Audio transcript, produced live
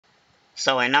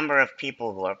So a number of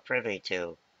people who are privy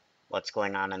to what's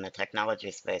going on in the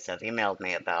technology space have emailed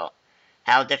me about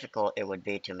how difficult it would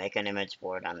be to make an image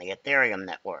board on the Ethereum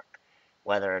network,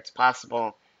 whether it's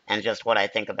possible, and just what I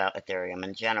think about Ethereum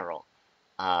in general.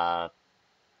 Uh,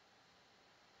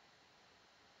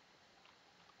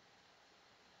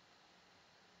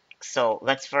 so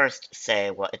let's first say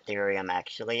what Ethereum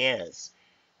actually is,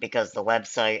 because the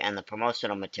website and the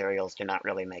promotional materials do not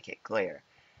really make it clear.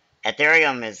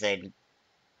 Ethereum is a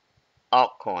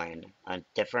altcoin, a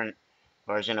different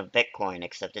version of Bitcoin,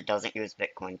 except it doesn't use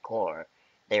Bitcoin Core.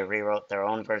 They rewrote their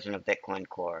own version of Bitcoin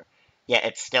Core. Yet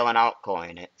it's still an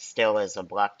altcoin. It still is a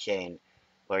blockchain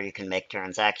where you can make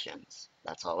transactions.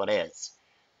 That's all it is.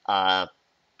 Uh,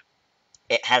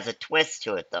 it has a twist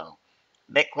to it, though.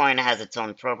 Bitcoin has its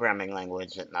own programming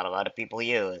language that not a lot of people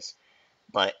use,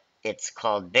 but it's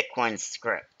called Bitcoin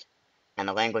script, and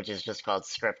the language is just called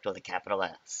script with a capital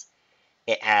S.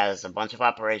 It has a bunch of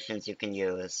operations you can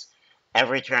use.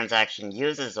 Every transaction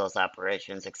uses those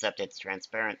operations, except it's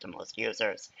transparent to most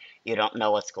users. You don't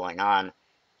know what's going on.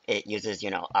 It uses,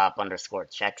 op underscore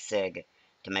check sig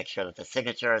to make sure that the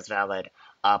signature is valid,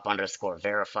 op underscore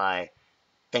verify,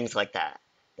 things like that.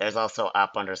 There's also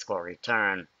op underscore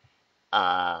return.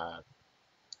 Uh,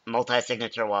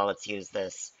 Multi-signature wallets use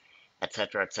this,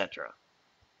 etc., etc.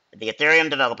 The Ethereum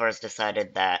developers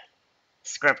decided that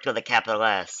script with a capital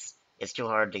S is too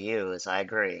hard to use. I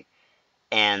agree.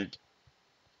 And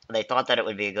they thought that it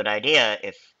would be a good idea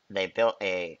if they built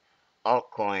a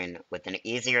altcoin with an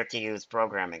easier to use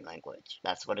programming language.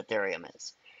 That's what Ethereum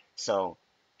is. So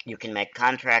you can make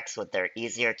contracts with their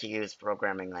easier to use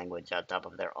programming language on top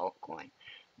of their altcoin.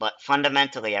 But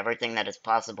fundamentally, everything that is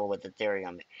possible with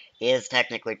Ethereum is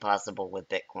technically possible with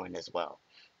Bitcoin as well.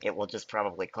 It will just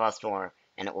probably cost more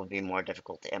and it will be more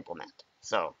difficult to implement.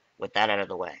 So, with that out of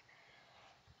the way,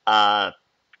 uh,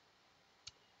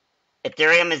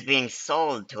 Ethereum is being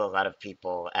sold to a lot of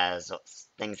people as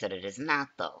things that it is not,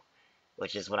 though,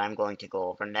 which is what I'm going to go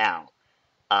over now.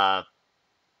 Uh,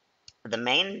 the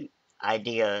main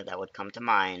idea that would come to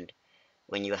mind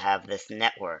when you have this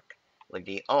network would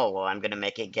be, oh, well, I'm going to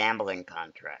make a gambling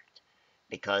contract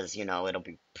because, it'll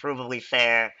be provably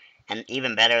fair, and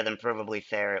even better than provably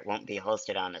fair, it won't be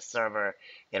hosted on a server,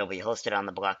 it'll be hosted on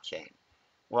the blockchain.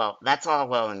 Well, that's all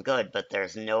well and good, but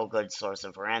there's no good source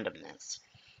of randomness.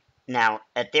 Now,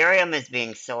 Ethereum is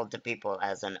being sold to people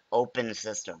as an open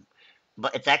system,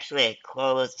 but it's actually a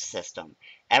closed system.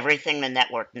 Everything the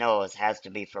network knows has to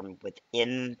be from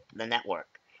within the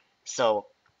network. So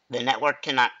the network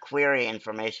cannot query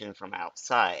information from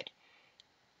outside.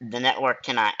 The network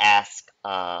cannot ask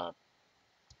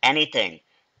anything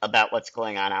about what's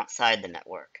going on outside the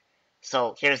network.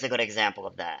 So here's a good example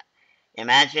of that.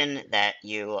 Imagine that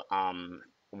you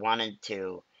wanted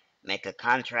to make a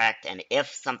contract, and if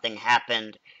something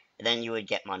happened, then you would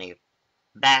get money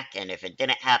back, and if it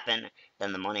didn't happen,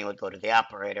 then the money would go to the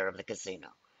operator of the casino.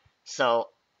 So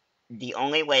the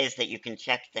only ways that you can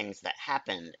check things that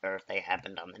happened are if they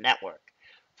happened on the network.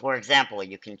 For example,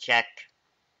 you can check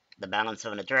the balance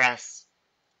of an address,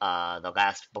 the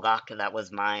last block that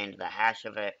was mined, the hash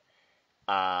of it,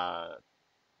 uh,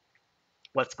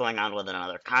 what's going on with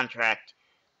another contract,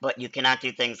 but you cannot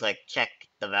do things like check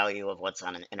the value of what's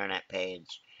on an internet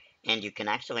page, and you can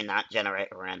actually not generate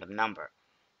a random number.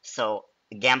 So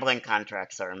gambling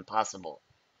contracts are impossible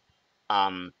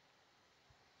um,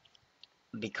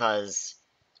 because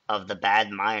of the bad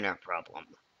miner problem.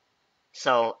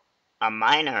 So a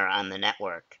miner on the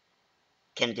network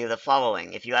can do the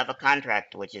following. If you have a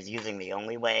contract which is using the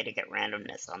only way to get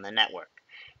randomness on the network,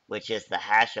 which is the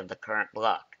hash of the current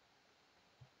block,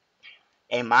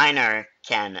 a miner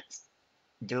can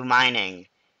do mining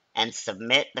and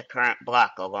submit the current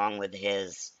block along with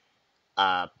his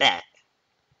bet.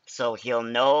 So he'll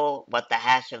know what the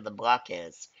hash of the block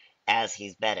is as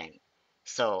he's betting.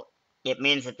 So it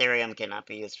means Ethereum cannot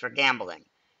be used for gambling,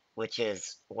 which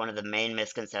is one of the main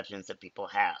misconceptions that people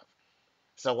have.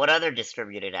 So what other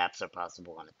distributed apps are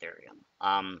possible on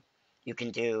Ethereum? You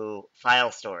can do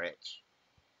file storage,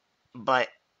 but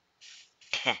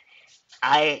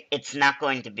it's not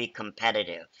going to be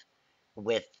competitive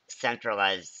with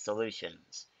centralized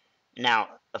solutions. Now,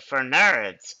 for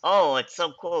nerds, oh, it's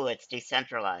so cool, it's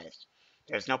decentralized.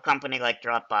 There's no company like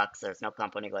Dropbox, there's no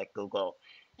company like Google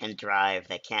and Drive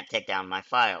that can't take down my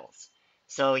files.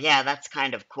 So, yeah, that's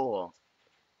kind of cool.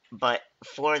 But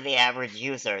for the average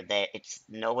user, it's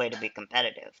no way to be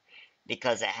competitive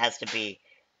because it has to be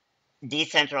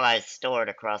decentralized, stored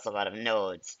across a lot of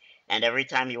nodes. And every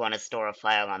time you want to store a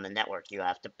file on the network, you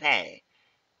have to pay.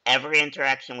 Every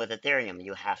interaction with Ethereum,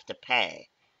 you have to pay.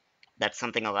 That's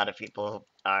something a lot of people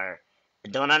are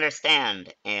don't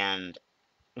understand, and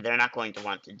they're not going to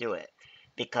want to do it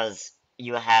because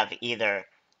you have either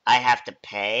I have to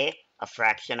pay a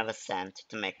fraction of a cent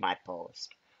to make my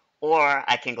post, or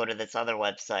I can go to this other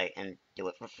website and do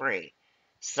it for free.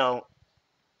 So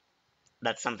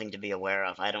that's something to be aware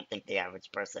of. I don't think the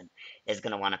average person is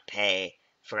going to want to pay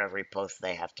for every post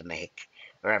they have to make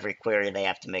or every query they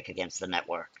have to make against the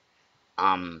network.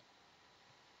 Um,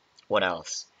 what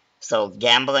else? So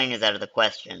gambling is out of the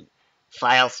question.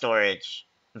 File storage,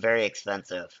 very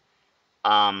expensive.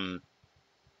 Um,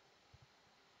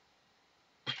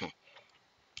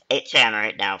 8chan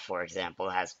right now, for example,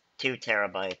 has 2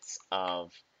 terabytes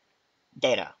of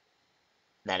data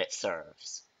that it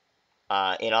serves.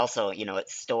 It also,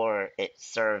 it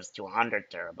serves to 100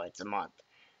 terabytes a month,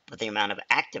 but the amount of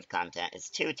active content is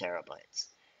 2 terabytes.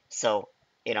 So,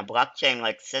 in a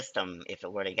blockchain-like system, if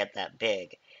it were to get that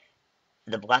big,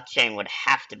 the blockchain would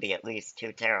have to be at least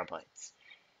 2 terabytes.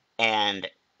 And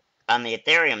on the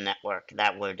Ethereum network,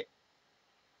 that would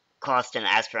cost an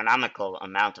astronomical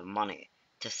amount of money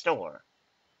to store,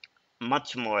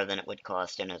 much more than it would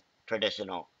cost in a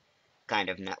traditional kind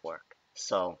of network.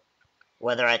 So,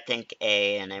 whether I think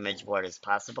an image board is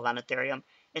possible on Ethereum,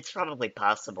 it's probably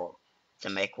possible to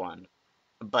make one,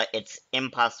 but it's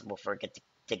impossible for it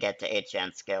to get to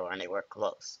 8chan scale or anywhere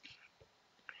close.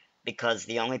 Because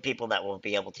the only people that will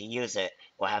be able to use it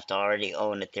will have to already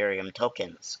own Ethereum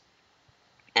tokens.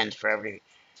 And for every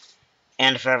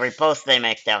post they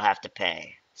make, they'll have to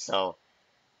pay. So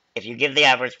if you give the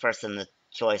average person the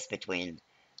choice between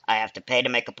I have to pay to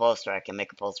make a post or I can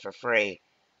make a post for free,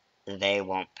 they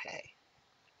won't pay.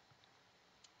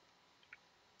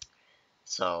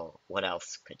 So what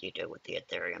else could you do with the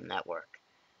Ethereum network?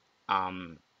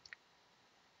 Um,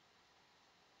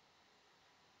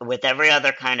 with every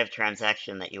other kind of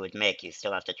transaction that you would make, you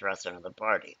still have to trust another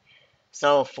party.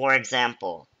 So, for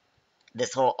example,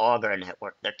 this whole Augur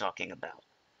network they're talking about,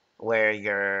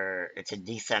 where it's a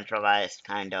decentralized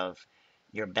kind of,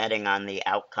 you're betting on the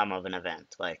outcome of an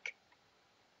event. Like,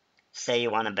 say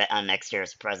you want to bet on next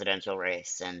year's presidential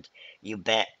race, and you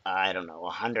bet, I don't know,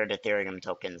 100 Ethereum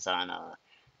tokens on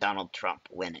Donald Trump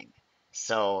winning.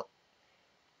 So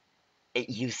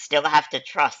you still have to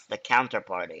trust the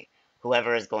counterparty,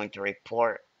 whoever is going to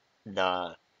report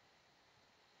the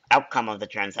outcome of the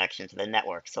transaction to the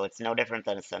network. So it's no different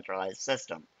than a centralized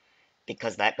system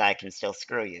because that guy can still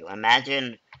screw you.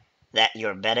 Imagine that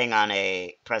you're betting on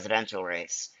a presidential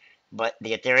race, but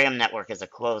the Ethereum network is a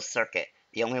closed circuit.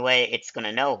 The only way it's going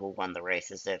to know who won the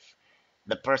race is if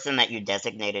the person that you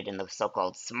designated in the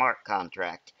so-called smart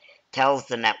contract tells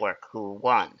the network who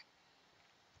won.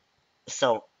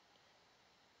 So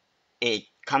it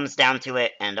comes down to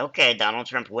it, and okay, Donald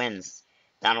Trump wins.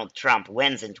 Donald Trump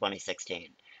wins in 2016.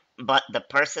 But the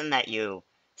person that you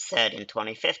said in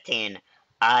 2015,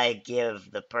 I give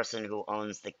the person who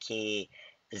owns the key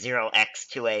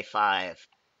 0x2A5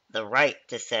 the right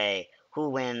to say who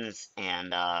wins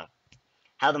and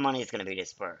how the money is going to be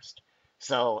dispersed.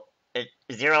 So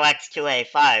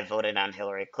 0x2A5 voted on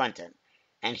Hillary Clinton,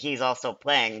 and he's also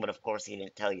playing, but of course he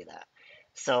didn't tell you that.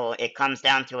 So it comes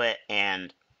down to it,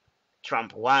 and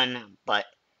Trump won, but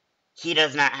he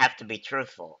does not have to be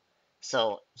truthful.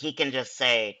 So he can just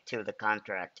say to the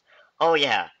contract, oh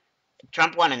yeah,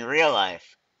 Trump won in real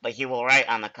life, but he will write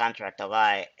on the contract a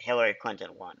lie, Hillary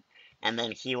Clinton won. And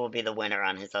then he will be the winner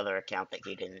on his other account that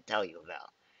he didn't tell you about.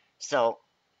 So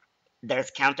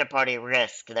there's counterparty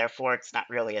risk, therefore it's not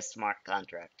really a smart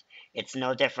contract. It's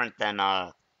no different than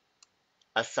a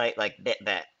site like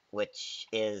BitBet, which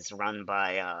is run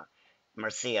by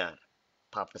Mircea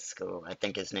Popescu, I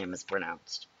think his name is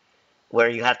pronounced, where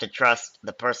you have to trust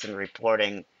the person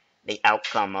reporting the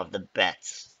outcome of the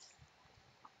bets.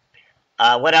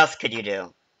 What else could you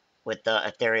do with the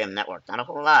Ethereum network? Not a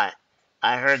whole lot.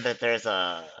 I heard that there's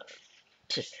a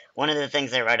one of the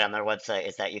things they write on their website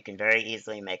is that you can very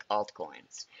easily make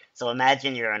altcoins. So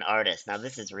imagine you're an artist. Now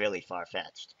this is really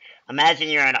far-fetched. Imagine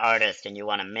you're an artist and you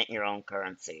want to mint your own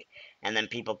currency, and then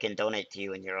people can donate to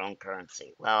you in your own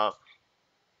currency. Well,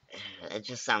 it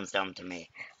just sounds dumb to me.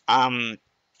 Um,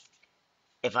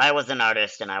 if I was an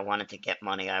artist and I wanted to get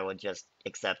money, I would just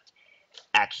accept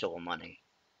actual money.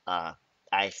 Uh,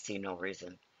 I see no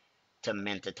reason to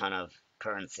mint a ton of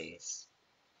currencies.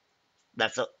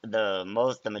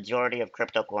 The majority of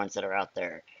crypto coins that are out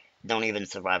there don't even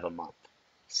survive a month.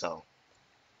 So,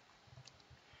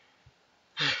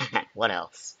 what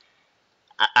else?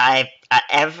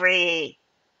 Everything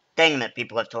that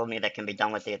people have told me that can be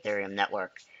done with the Ethereum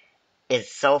network is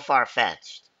so far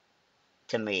fetched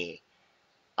to me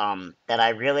that I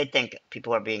really think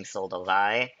people are being sold a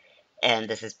lie, And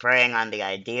this is preying on the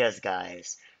ideas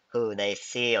guys who they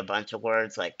see a bunch of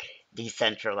words like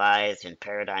decentralized and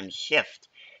paradigm shift,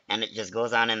 and it just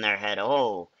goes on in their head,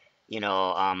 oh, you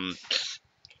know,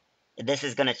 this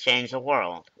is going to change the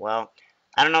world. Well,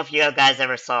 I don't know if you guys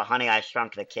ever saw Honey, I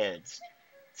Shrunk the Kids.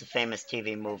 It's a famous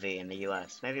TV movie in the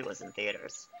US. Maybe it was in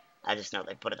theaters. I just know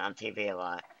they put it on TV a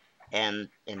lot. And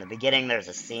in the beginning, there's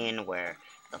a scene where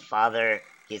the father,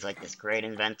 he's like this great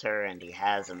inventor, and he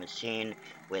has a machine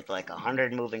with like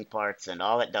 100 moving parts, and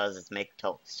all it does is make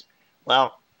toast.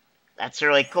 Well, that's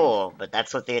really cool, but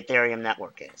that's what the Ethereum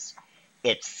network is.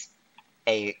 It's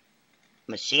a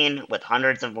machine with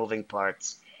hundreds of moving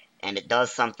parts, and it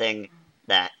does something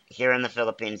that here in the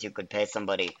Philippines you could pay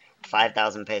somebody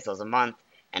 5,000 pesos a month,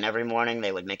 and every morning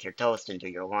they would make your toast and do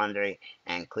your laundry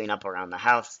and clean up around the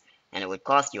house, and it would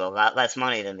cost you a lot less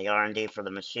money than the R&D for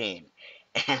the machine,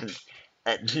 and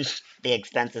the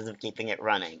expenses of keeping it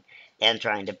running and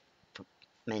trying to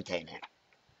maintain it.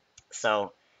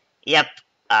 So, yep,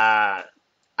 uh,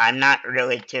 I'm not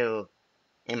really too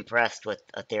impressed with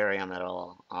Ethereum at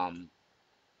all.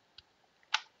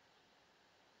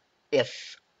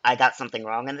 If I got something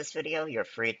wrong in this video, you're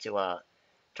free to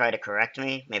try to correct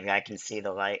me. Maybe I can see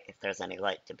the light if there's any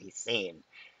light to be seen.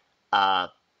 Uh,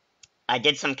 I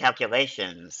did some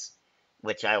calculations,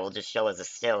 which I will just show as a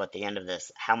still at the end of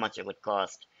this, how much it would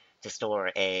cost to store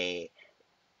a.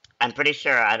 I'm pretty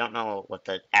sure, I don't know what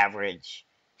the average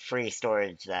free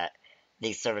storage that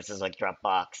these services like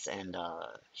Dropbox and,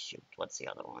 shoot, what's the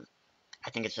other one?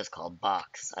 I think it's just called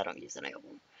Box. I don't use any of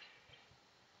them.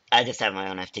 I just have my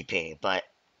own FTP, but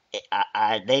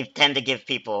they tend to give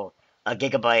people a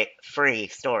gigabyte free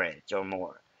storage or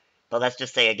more. But let's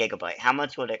just say a gigabyte. How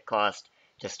much would it cost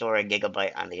to store a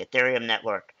gigabyte on the Ethereum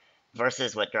network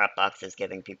versus what Dropbox is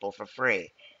giving people for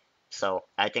free? So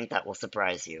I think that will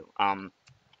surprise you.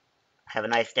 Have a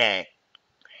nice day.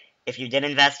 If you did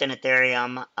invest in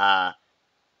Ethereum,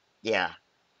 yeah,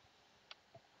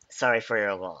 sorry for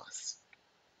your loss.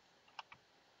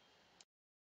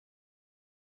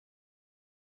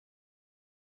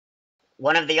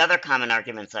 One of the other common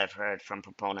arguments I've heard from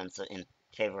proponents in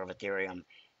favor of Ethereum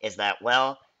is that,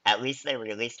 well, at least they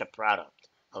released a product.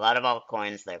 A lot of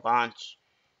altcoins they launch,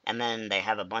 and then they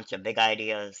have a bunch of big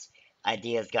ideas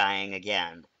dying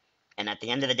again. And at the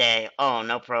end of the day, oh,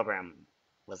 no program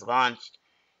was launched,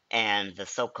 and the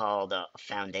so-called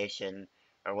foundation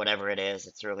or whatever it is,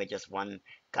 it's really just one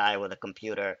guy with a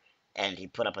computer, and he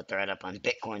put up a thread up on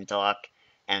Bitcoin Talk,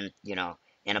 and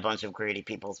in a bunch of greedy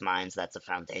people's minds, that's a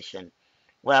foundation.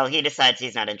 Well, he decides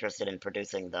he's not interested in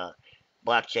producing the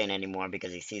blockchain anymore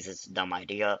because he sees it's a dumb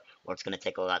idea, or it's going to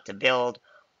take a lot to build,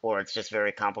 or it's just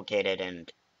very complicated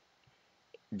and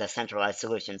the centralized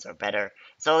solutions are better.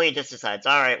 So he just decides,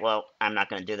 all right, well, I'm not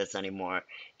going to do this anymore.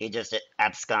 He just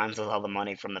absconds with all the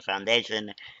money from the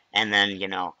foundation, and then,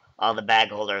 all the bag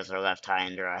holders are left high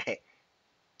and dry,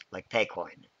 like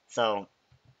Paycoin. So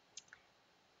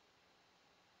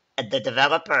the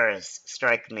developers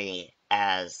strike me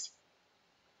as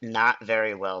not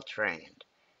very well trained.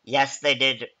 Yes, they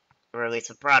did release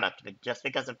a product, but just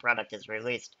because a product is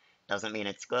released doesn't mean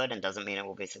it's good and doesn't mean it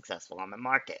will be successful on the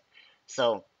market.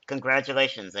 So,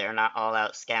 congratulations, they are not all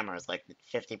out scammers like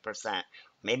 50%,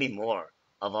 maybe more,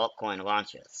 of altcoin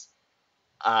launches.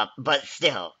 But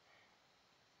still,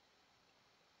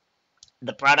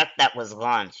 the product that was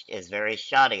launched is very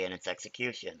shoddy in its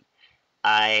execution.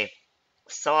 I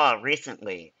saw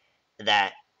recently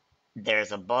that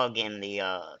there's a bug in the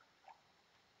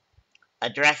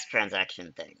address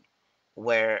transaction thing,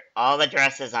 where all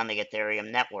addresses on the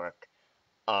Ethereum network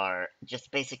are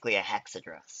just basically a hex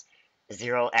address,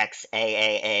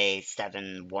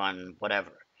 0xAAA71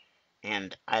 whatever.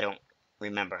 And I don't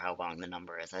remember how long the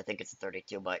number is. I think it's a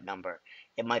 32-byte number.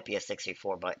 It might be a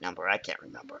 64-byte number. I can't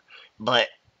remember. But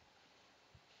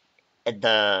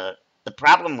the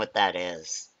problem with that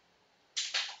is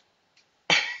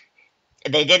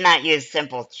they did not use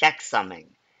simple checksumming.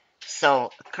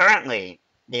 So currently,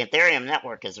 the Ethereum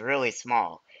network is really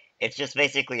small. It's just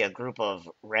basically a group of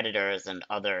Redditors and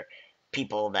other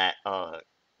people that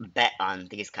bet on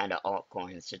these kind of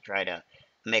altcoins to try to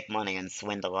make money and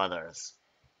swindle others.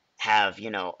 Are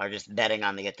just betting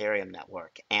on the Ethereum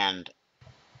network. And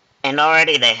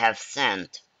already they have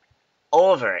sent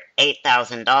over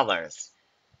 $8,000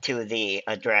 to the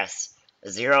address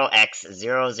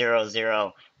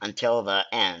 0x000 until the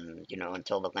end,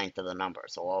 until the length of the number,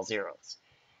 so all zeros.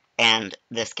 And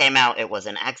this came out, it was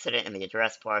an accident in the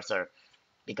address parser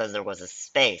because there was a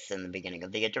space in the beginning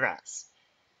of the address.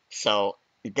 So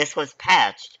this was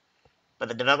patched, but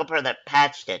the developer that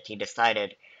patched it, he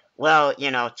decided, well,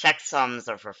 checksums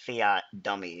are for fiat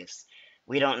dummies.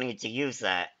 we don't need to use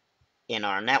that in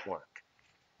our network.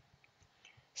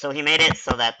 So he made it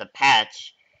so that the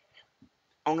patch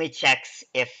only checks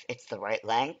if it's the right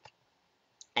length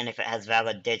and if it has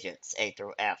valid digits, A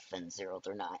through F and 0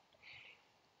 through 9.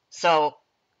 So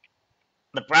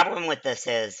the problem with this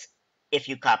is if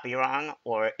you copy wrong,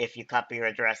 or if you copy your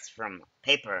address from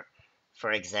paper,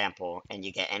 for example, and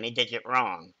you get any digit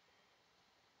wrong,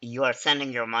 you are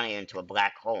sending your money into a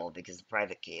black hole because the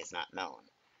private key is not known.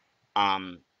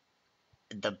 Um,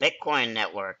 the Bitcoin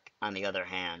network, on the other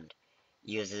hand,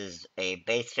 uses a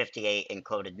base 58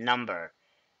 encoded number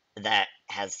that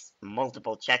has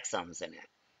multiple checksums in it.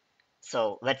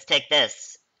 So let's take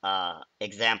this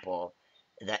example,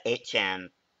 the 8chan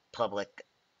public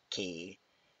key.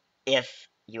 If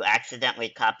you accidentally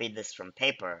copied this from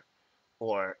paper,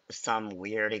 or some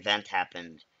weird event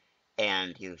happened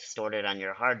and you stored it on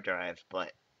your hard drive,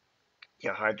 but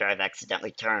your hard drive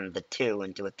accidentally turned the 2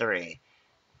 into a 3.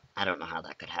 I don't know how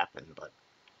that could happen, but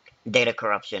data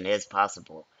corruption is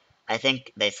possible. I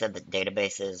think they said that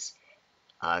databases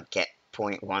get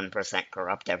 0.1%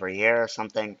 corrupt every year or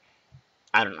something.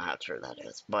 I don't know how true that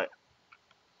is, but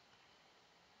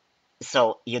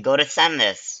so you go to send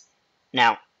this.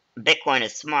 Now, Bitcoin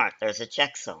is smart. There's a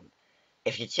checksum.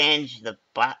 If you change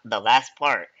the last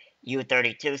part,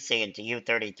 U32C into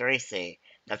U33C,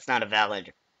 that's not a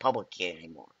valid public key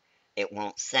anymore. It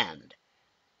won't send.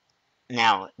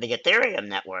 Now, the Ethereum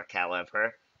network,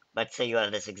 however, let's say you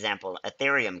have this example,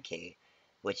 Ethereum key,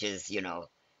 which is,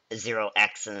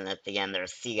 0x and at the end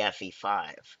there's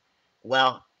CFE5.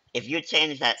 Well, if you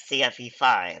change that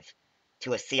CFE5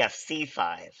 to a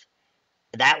CFC5,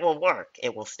 that will work.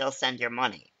 It will still send your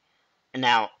money.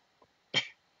 Now,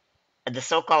 the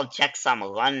so-called checksum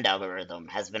Lund algorithm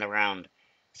has been around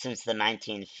since the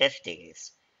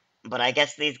 1950s, but I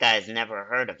guess these guys never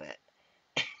heard of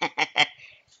it.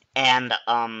 And,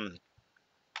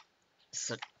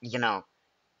 so,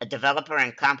 a developer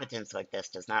incompetence like this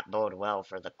does not bode well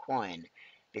for the coin,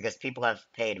 because people have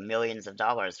paid millions of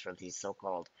dollars for these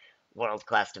so-called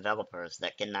world-class developers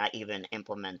that cannot even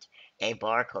implement a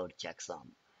barcode checksum.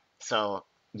 So,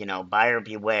 buyer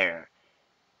beware.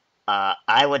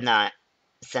 I would not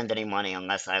send any money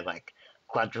unless I like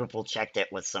quadruple checked it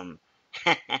with some,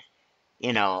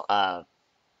 you know, uh,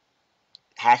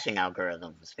 hashing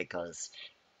algorithms, because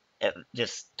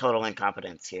just total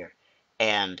incompetence here.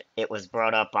 And it was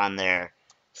brought up on their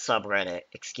subreddit.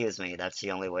 Excuse me, that's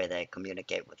the only way they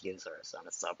communicate with users, on a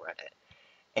subreddit.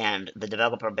 And the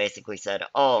developer basically said,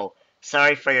 "Oh,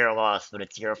 sorry for your loss, but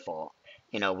it's your fault.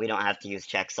 We don't have to use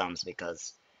checksums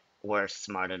because we're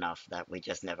smart enough that we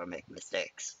just never make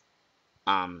mistakes."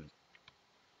 Um,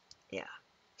 yeah.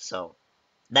 So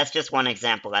that's just one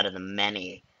example out of the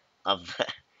many of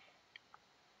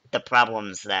the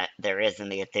problems that there is in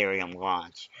the Ethereum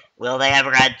launch. Will they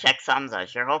ever add checksums? I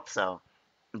sure hope so.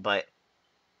 But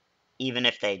even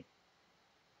if they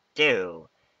do,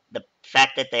 the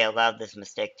fact that they allowed this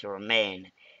mistake to remain,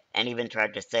 and even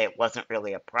tried to say it wasn't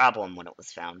really a problem when it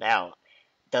was found out,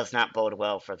 does not bode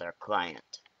well for their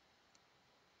client.